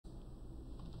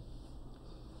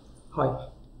Hi,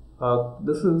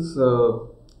 this is a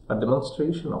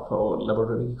demonstration of our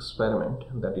laboratory experiment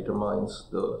that determines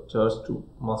the charge to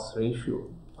mass ratio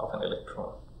of an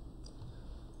electron.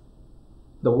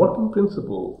 The working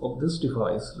principle of this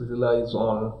device relies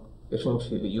on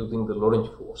essentially using the Lorentz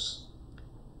force.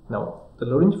 Now, the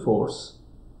Lorentz force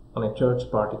on a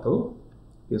charged particle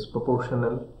is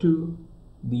proportional to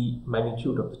the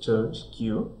magnitude of the charge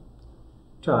Q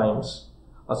times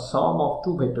a sum of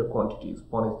two vector quantities.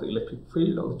 One is the electric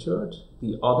field on the charge,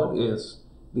 the other is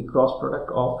the cross product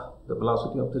of the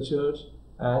velocity of the charge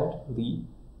and the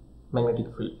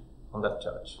magnetic field on that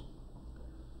charge.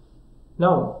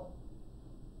 Now,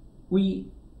 we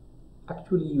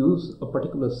actually use a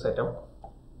particular setup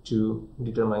to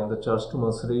determine the charge to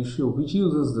mass ratio which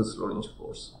uses this Lorentz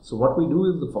force. So what we do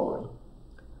is the following.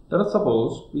 Let us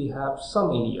suppose we have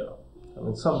some area,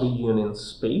 some region in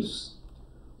space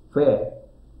where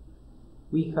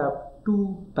we have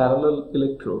two parallel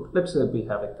electrodes. Let's say we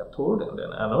have a cathode and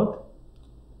an anode.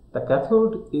 The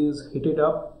cathode is heated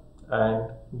up,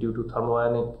 and due to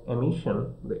thermionic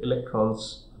emission, the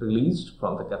electrons released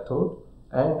from the cathode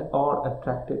and are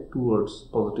attracted towards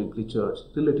positively charged,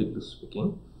 relatively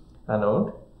speaking,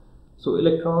 anode. So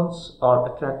electrons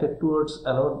are attracted towards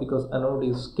anode because anode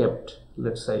is kept,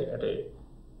 let's say, at a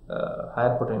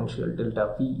higher potential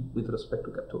delta V with respect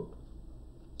to cathode.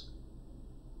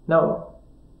 Now,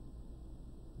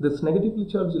 this negatively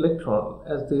charged electron,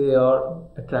 as they are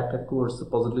attracted towards the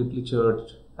positively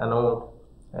charged anode,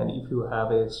 and if you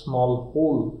have a small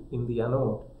hole in the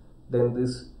anode, then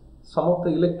some of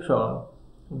the electron,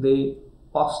 they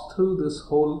pass through this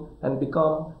hole and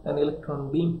become an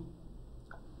electron beam.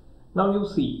 Now you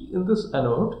see, in this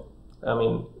anode,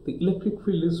 the electric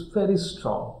field is very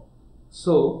strong.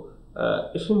 So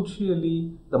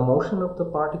essentially the motion of the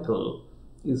particle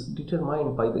is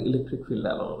determined by the electric field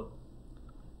alone.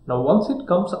 Now once it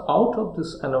comes out of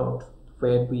this anode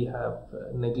where we have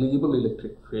negligible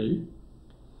electric field,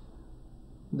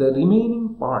 the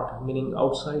remaining part, meaning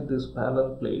outside this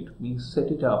parallel plate, we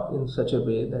set it up in such a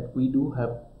way that we do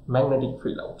have magnetic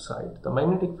field outside. The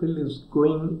magnetic field is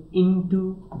going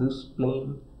into this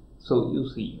plane. So you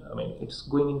see, it's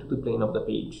going into the plane of the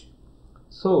page.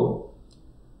 So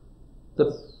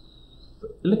the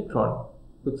electron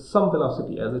with some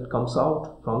velocity as it comes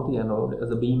out from the anode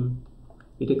as a beam,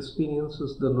 it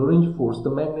experiences the Lorentz force,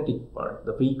 the magnetic part,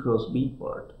 the V cross B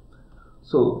part.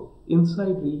 So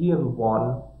inside region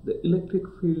 1, the electric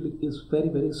field is very,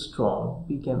 very strong.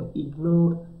 We can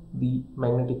ignore the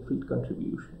magnetic field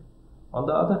contribution. On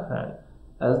the other hand,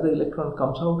 as the electron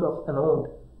comes out of anode,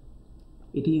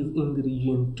 it is in the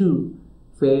region 2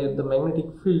 where the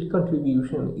magnetic field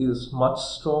contribution is much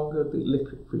stronger. The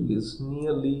electric field is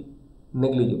nearly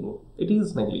negligible. It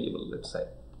is negligible, let's say.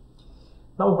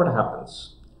 Now what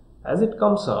happens? As it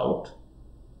comes out,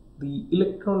 the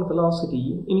electron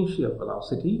velocity, initial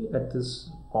velocity at this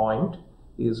point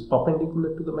is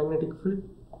perpendicular to the magnetic field.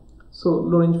 So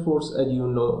Lorentz force, as you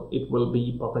know, it will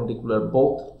be perpendicular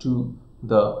both to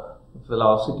the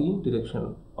velocity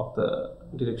direction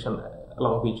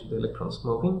along which the electron is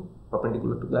moving,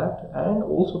 perpendicular to that, and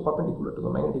also perpendicular to the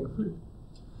magnetic field.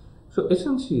 So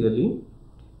essentially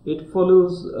it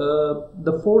follows,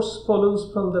 the force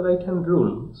follows from the right hand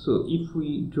rule. So if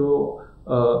we draw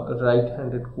a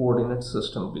right-handed coordinate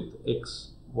system with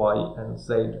x, y and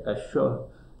z as shown,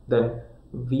 then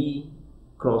V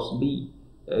cross B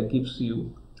gives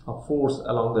you a force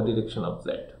along the direction of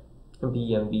z,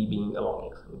 V and B being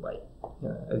along x and y,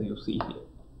 as you see here.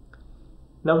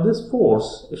 Now this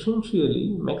force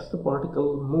essentially makes the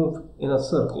particle move in a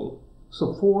circle.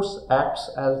 So force acts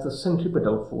as the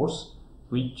centripetal force,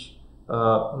 which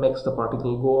makes the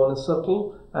particle go on a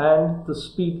circle, and the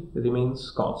speed remains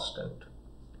constant.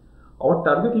 Our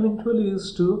target eventually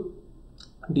is to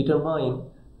determine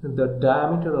the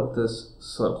diameter of this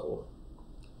circle.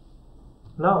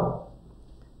 Now,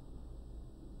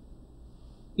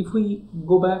 if we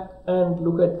go back and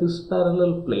look at this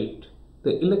parallel plate,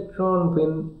 the electron,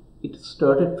 when it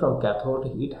started from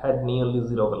cathode, it had nearly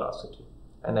zero velocity.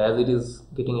 And as it is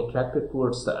getting attracted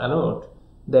towards the anode,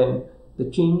 then the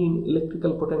change in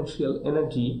electrical potential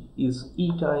energy is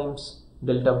E times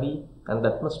delta V, and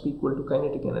that must be equal to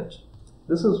kinetic energy.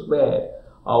 This is where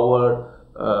our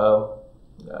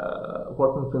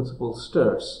working principle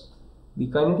starts. The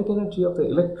kinetic energy of the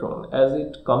electron as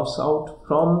it comes out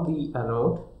from the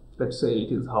anode, let's say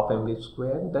it is half mv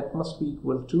squared, that must be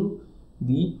equal to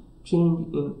the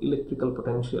change in electrical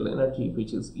potential energy,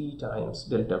 which is E times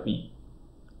delta V.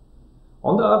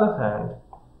 On the other hand,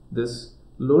 this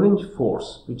Lorentz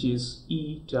force, which is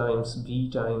E times V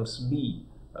times B,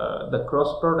 the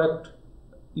cross product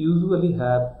usually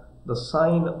have the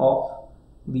sign of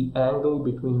the angle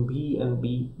between B and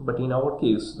B, but in our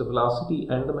case the velocity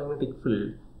and the magnetic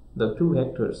field, the two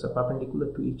vectors are perpendicular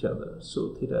to each other,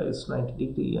 so theta is 90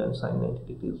 degree and sine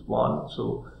 90 degree is 1.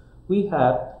 So we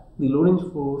have the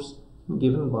Lorentz force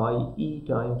given by E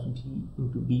times G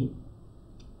into B,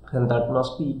 and that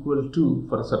must be equal to,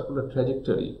 for a circular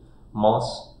trajectory,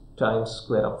 mass times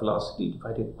square of velocity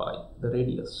divided by the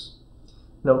radius.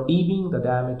 Now d being the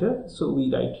diameter, so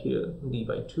we write here d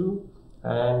by 2,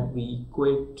 and we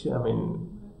equate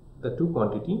the two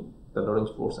quantity, the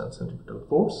Lorentz force and centripetal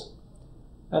force.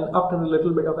 And after a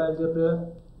little bit of algebra,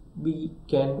 we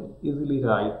can easily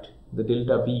write the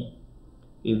delta V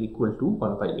is equal to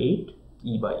 1 by 8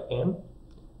 E by m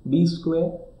B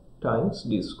square times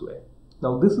D square.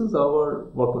 Now this is our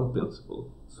working principle.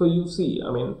 So you see,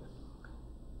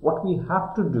 what we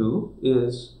have to do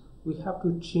is we have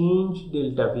to change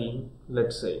delta V.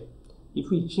 Let's say if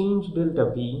we change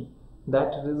delta V,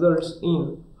 that results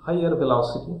in higher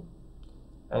velocity,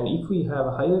 and if we have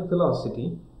a higher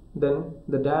velocity, then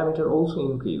the diameter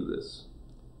also increases.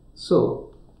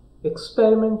 So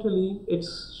experimentally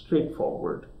it's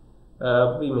straightforward.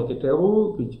 We make a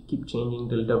table, we keep changing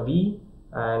delta V,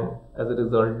 and as a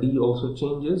result D also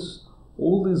changes.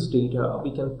 All this data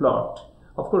we can plot.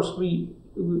 Of course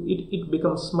it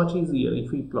becomes much easier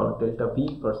if we plot delta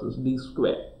V versus D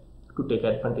square to take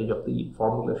advantage of the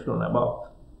formula shown above.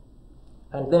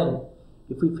 And then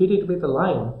if we fit it with a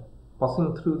line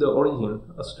passing through the origin,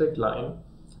 a straight line,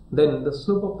 then the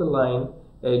slope of the line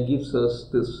gives us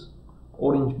this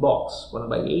orange box, 1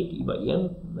 by 8 E by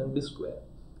m and B square.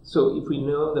 So if we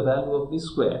know the value of B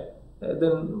square,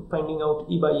 then finding out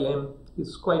E by m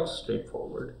is quite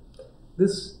straightforward.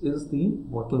 This is the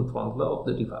working formula of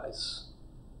the device.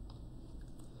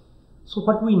 So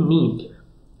what we need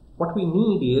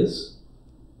is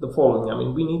the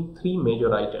following. We need three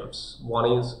major items.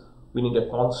 One is we need a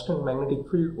constant magnetic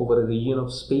field over a region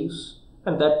of space,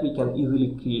 and that we can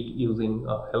easily create using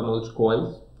Helmholtz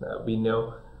coils. We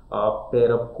know a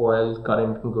pair of coil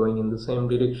current going in the same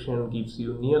direction gives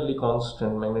you nearly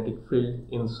constant magnetic field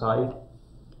inside.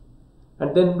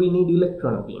 And then we need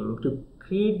electron beam. To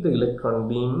create the electron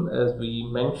beam, as we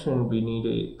mentioned, we need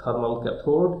a thermal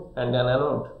cathode and an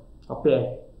anode, a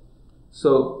pair.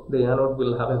 So the anode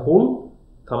will have a hole,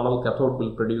 thermal cathode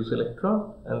will produce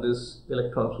electron, and these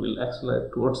electrons will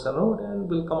accelerate towards anode and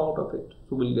will come out of it.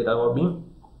 So we'll get our beam.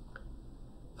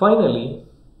 Finally,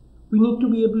 we need to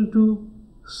be able to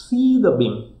see the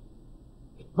beam.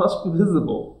 It must be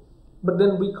visible. But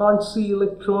then we can't see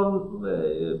electron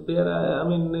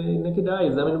naked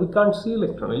eyes. We can't see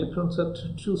electron. Electrons are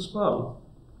too small.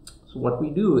 So what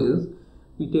we do is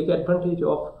we take advantage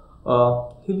of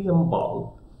a helium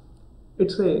bulb.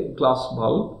 It's a glass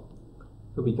bulb,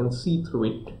 so we can see through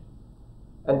it.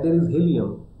 And there is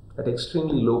helium at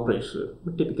extremely low pressure,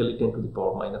 typically 10 to the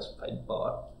power minus 5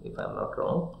 bar, if I'm not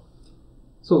wrong.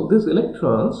 So these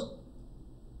electrons,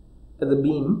 as a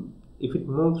beam, if it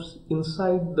moves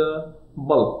inside the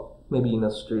bulb, maybe in a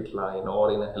straight line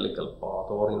or in a helical path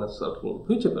or in a circle,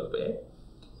 whichever way,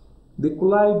 they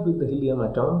collide with the helium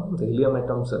atom. The helium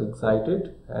atoms are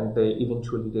excited and they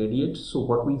eventually radiate. So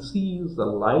what we see is the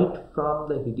light from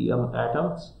the helium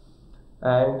atoms,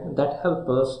 and that helps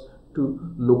us to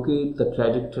locate the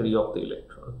trajectory of the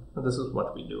electron. And this is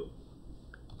what we do.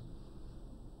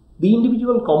 The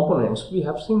individual components, we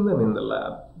have seen them in the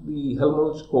lab. The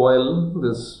Helmholtz coil,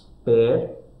 this pair,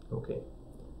 okay,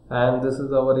 and this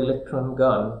is our electron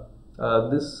gun.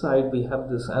 This side we have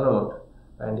this anode,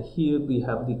 and here we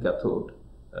have the cathode.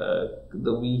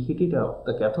 We hit it up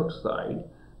the cathode side,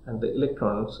 and the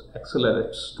electrons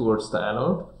accelerates towards the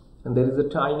anode, and there is a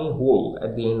tiny hole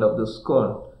at the end of this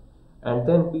cone. And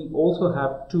then we also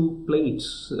have two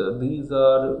plates.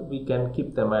 We can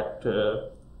keep them at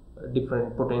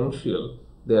different potential.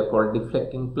 They are called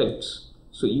deflecting plates.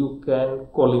 So you can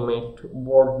collimate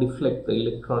or deflect the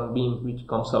electron beam which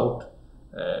comes out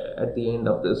at the end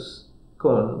of this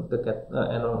cone, the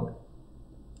anode,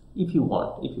 if you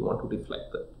want to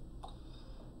deflect that.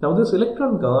 Now this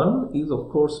electron gun is of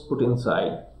course put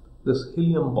inside this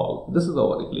helium bulb. This is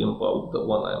our helium bulb, the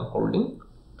one I am holding.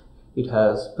 It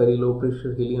has very low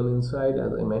pressure helium inside,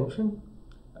 as I mentioned,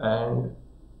 and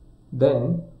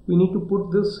then we need to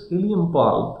put this helium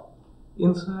bulb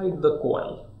inside the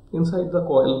coil. Inside the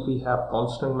coil we have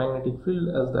constant magnetic field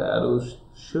as the arrows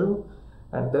show,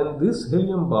 and then this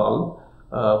helium bulb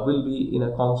will be in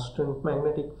a constant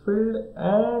magnetic field,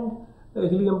 and the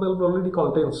helium bulb already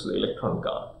contains the electron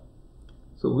gun.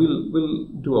 So we'll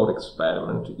do our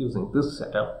experiment using this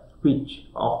setup, which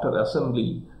after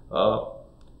assembly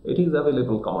it is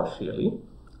available commercially.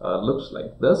 looks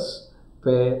like this,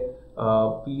 where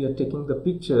we are taking the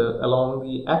picture along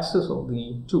the axis of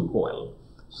the two coil.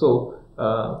 So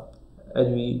as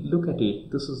we look at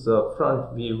it, this is the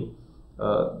front view.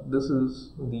 This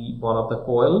is the one of the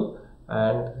coil,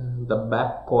 and the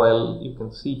back coil, you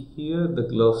can see here the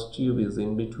glass tube is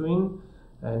in between,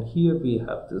 and here we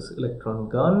have this electron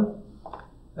gun,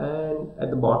 and at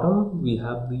the bottom we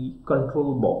have the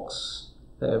control box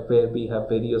where we have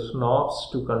various knobs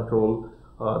to control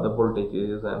the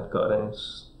voltages and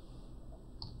currents.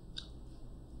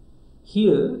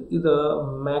 Here is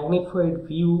a magnified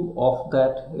view of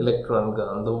that electron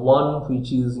gun, the one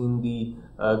which is in the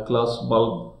glass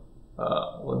bulb,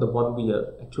 the one we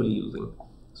are actually using.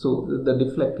 So the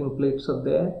deflecting plates are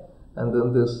there, and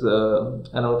then this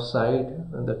anode side,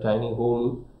 and the tiny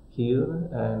hole here,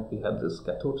 and we have this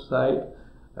cathode side,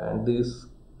 and these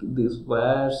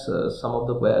wires, some of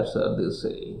the wires are this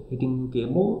heating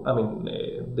cable. I mean,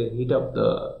 they heat up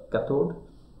the cathode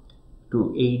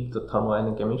to aid the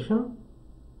thermionic emission.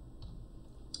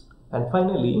 And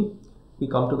finally, we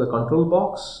come to the control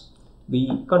box.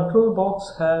 The control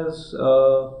box has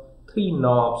 3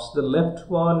 knobs. The left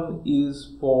one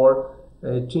is for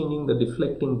changing the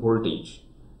deflecting voltage.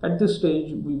 At this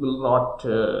stage, we will not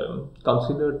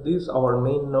consider this. Our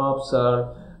main knobs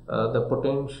are the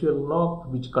potential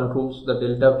knob, which controls the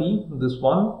delta V, this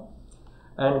one,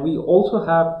 and we also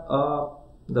have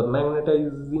the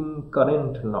magnetizing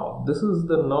current knob. This is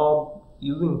the knob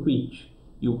using which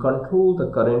you control the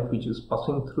current which is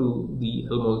passing through the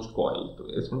Helmholtz coil. So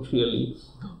essentially,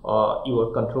 you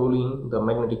are controlling the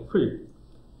magnetic field.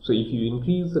 So if you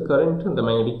increase the current, the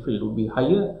magnetic field will be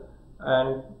higher,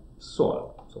 and so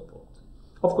on and so forth.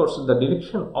 Of course, the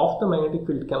direction of the magnetic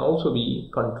field can also be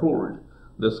controlled.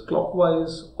 This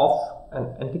clockwise off and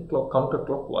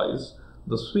counterclockwise.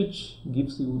 The switch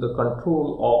gives you the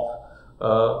control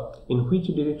of in which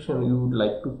direction you would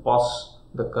like to pass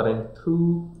the current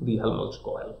through the Helmholtz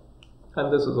coil.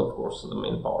 And this is, of course, the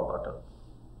main power button.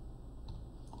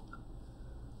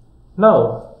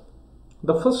 Now,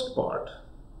 the first part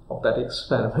of that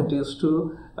experiment is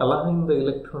to align the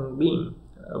electron beam.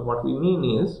 What we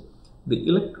mean is, the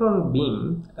electron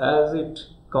beam, as it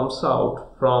comes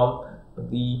out from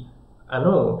the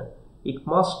anode, it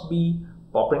must be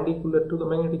perpendicular to the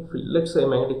magnetic field. Let's say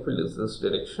magnetic field is this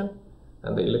direction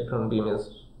and the electron beam is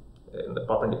in the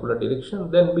perpendicular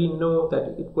direction. Then we know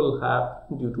that it will have,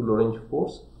 due to Lorentz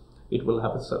force, it will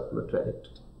have a circular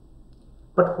trajectory.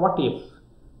 But what if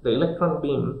the electron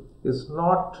beam is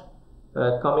not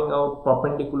coming out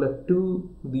perpendicular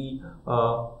to the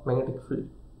magnetic field?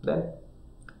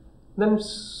 Then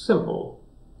simple.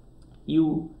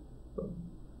 You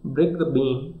break the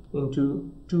beam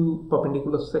into 2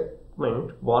 perpendicular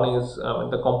segments. One is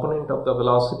the component of the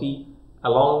velocity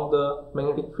along the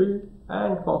magnetic field,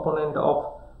 and component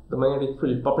of the magnetic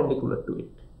field perpendicular to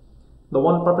it. The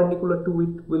one perpendicular to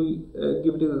it will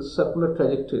give it a circular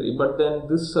trajectory, but then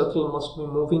this circle must be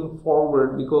moving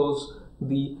forward because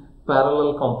the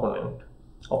parallel component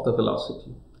of the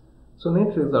velocity. So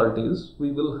net result is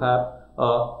we will have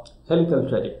a helical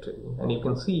trajectory, and you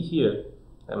can see here,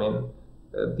 I mean,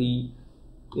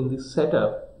 in this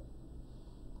setup,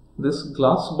 this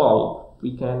glass bulb,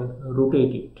 we can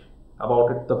rotate it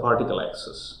about the vertical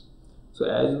axis. So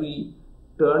as we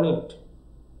turn it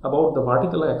about the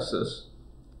vertical axis,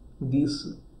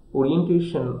 this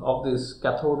orientation of this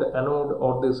cathode anode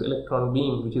or this electron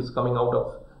beam which is coming out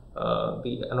of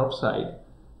the anode side,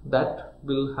 that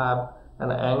will have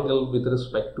an angle with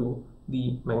respect to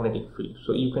the magnetic field.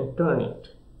 So you can turn it.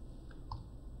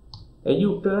 As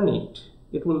you turn it,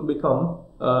 it will become,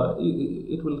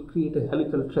 it will create a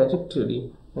helical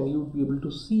trajectory, and you will be able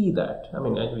to see that. I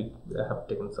mean, I have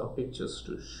taken some pictures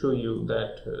to show you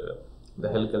that the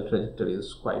helical trajectory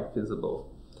is quite visible.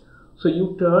 So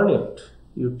you turn it,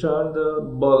 you turn the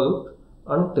bulb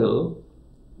until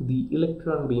the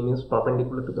electron beam is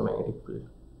perpendicular to the magnetic field,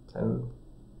 and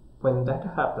when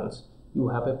that happens, you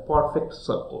have a perfect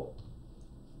circle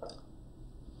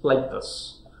like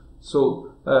this.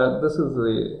 So this is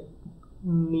a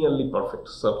nearly perfect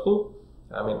circle.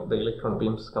 I mean, the electron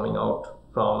beam is coming out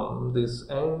from this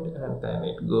end, and then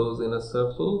it goes in a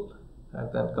circle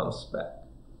and then comes back.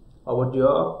 Our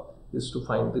job is to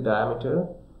find the diameter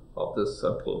of this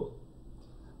circle.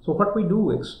 So what we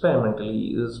do experimentally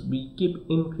is we keep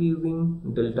increasing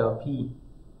delta V,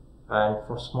 and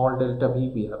for small delta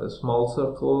V we have a small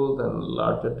circle, then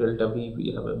larger delta V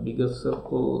we have a bigger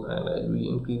circle, and as we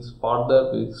increase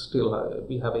further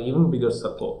we have an even bigger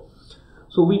circle.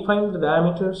 So we find the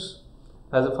diameters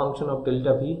as a function of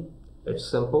delta V. It's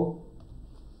simple.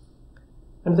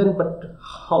 And then, but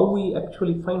how we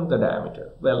actually find the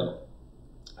diameter? Well,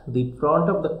 the front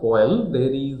of the coil,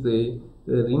 there is a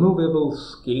removable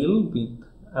scale with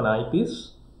an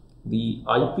eyepiece. The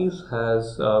eyepiece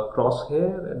has a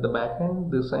crosshair at the back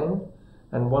end, this end,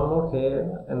 and one more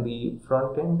hair at the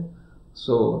front end.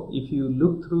 So if you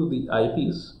look through the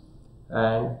eyepiece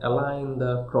and align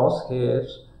the crosshairs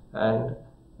and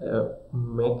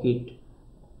make it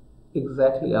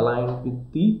exactly aligned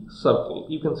with the circle,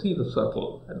 you can see the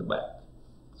circle at the back.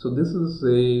 So this is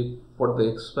for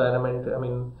the experiment. I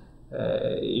mean,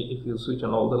 if you switch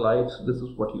on all the lights, this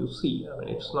is what you see. I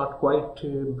mean, it's not quite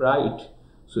bright,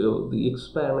 so the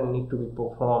experiment need to be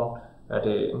performed at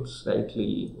a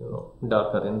slightly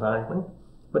darker environment.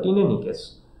 But in any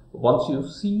case, once you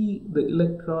see the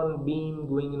electron beam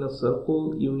going in a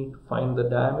circle, you need to find the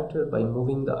diameter by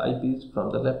moving the eyepiece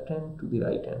from the left end to the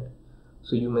right end.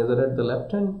 So you measure at the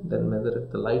left end, then measure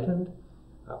at the right end,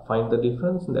 find the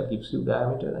difference, and that gives you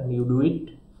diameter, and you do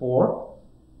it for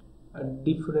a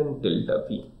different delta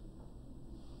V.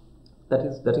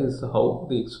 That is how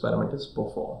the experiment is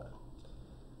performed.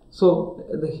 So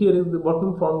here is the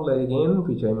working formula again,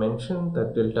 which I mentioned,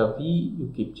 that delta V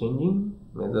you keep changing,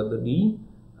 measure the D,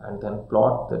 and then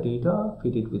plot the data,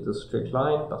 fit it with a straight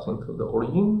line passing through the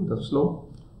origin. The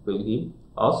slope will give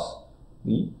us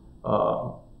the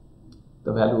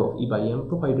value of E by M,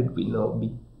 provided we know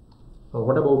B. Now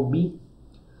what about B?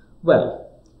 Well,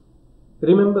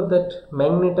 remember that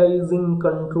magnetizing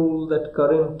control, that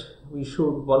current we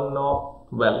showed one knob.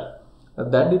 Well,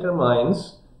 that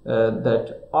determines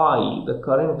that I, the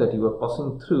current that you are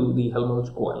passing through the Helmholtz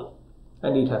coil,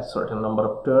 and it has certain number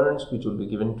of turns which will be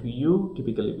given to you.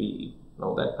 Typically we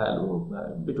know that value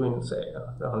between say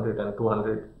 100 and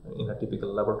 200 in a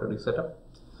typical laboratory setup.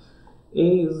 A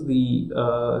is the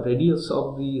radius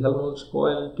of the Helmholtz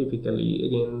coil, typically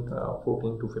again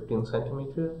 14 to 15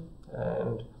 centimeter,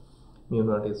 and mu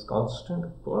naught is constant,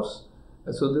 of course.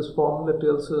 So this formula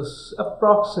tells us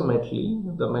approximately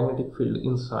the magnetic field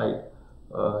inside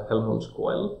Helmholtz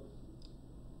coil.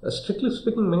 Strictly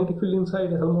speaking, magnetic field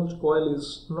inside a Helmholtz coil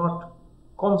is not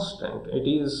constant. It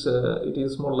is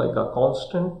more like a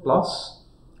constant plus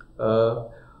a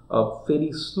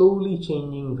very slowly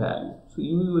changing value. So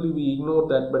usually we ignore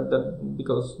that, but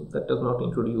because that does not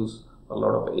introduce a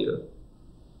lot of error.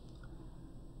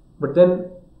 But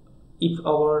then, if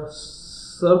our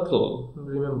circle,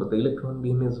 remember the electron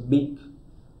beam is big,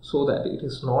 so that it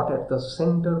is not at the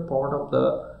center part of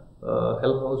the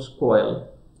Helmholtz coil,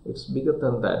 it's bigger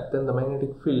than that, then the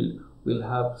magnetic field will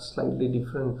have slightly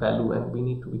different value, and we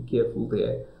need to be careful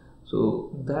there. So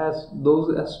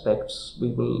those aspects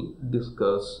we will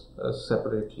discuss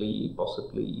separately,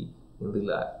 possibly in the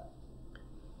lab.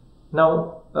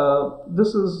 Now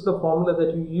this is the formula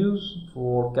that you use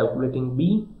for calculating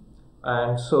B,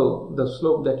 and so the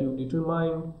slope that you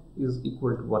determine is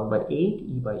equal to 1 by 8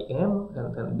 E by M,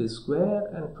 and then B square,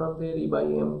 and from there E by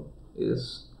M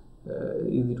is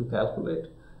easy to calculate,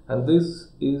 and this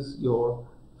is your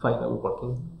final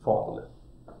working formula.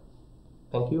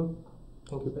 Thank you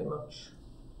very much.